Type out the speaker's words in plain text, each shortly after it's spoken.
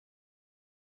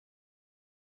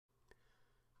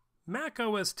Mac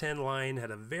OS X Lion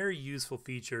had a very useful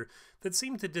feature that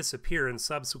seemed to disappear in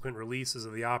subsequent releases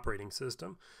of the operating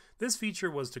system. This feature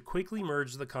was to quickly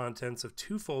merge the contents of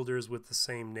two folders with the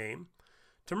same name.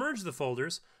 To merge the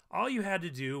folders, all you had to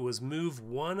do was move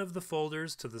one of the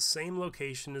folders to the same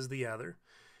location as the other.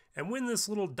 And when this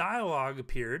little dialog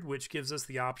appeared, which gives us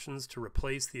the options to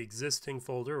replace the existing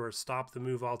folder or stop the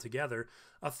move altogether,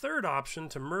 a third option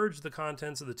to merge the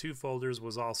contents of the two folders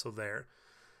was also there.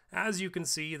 As you can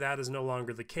see, that is no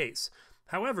longer the case.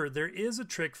 However, there is a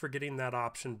trick for getting that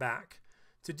option back.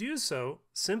 To do so,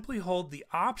 simply hold the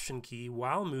Option key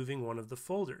while moving one of the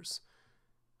folders.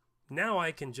 Now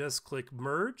I can just click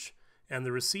Merge, and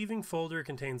the receiving folder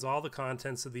contains all the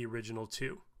contents of the original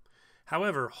two.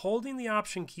 However, holding the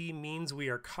Option key means we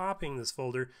are copying this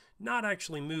folder, not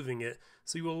actually moving it,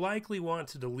 so you will likely want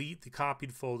to delete the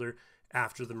copied folder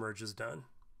after the merge is done.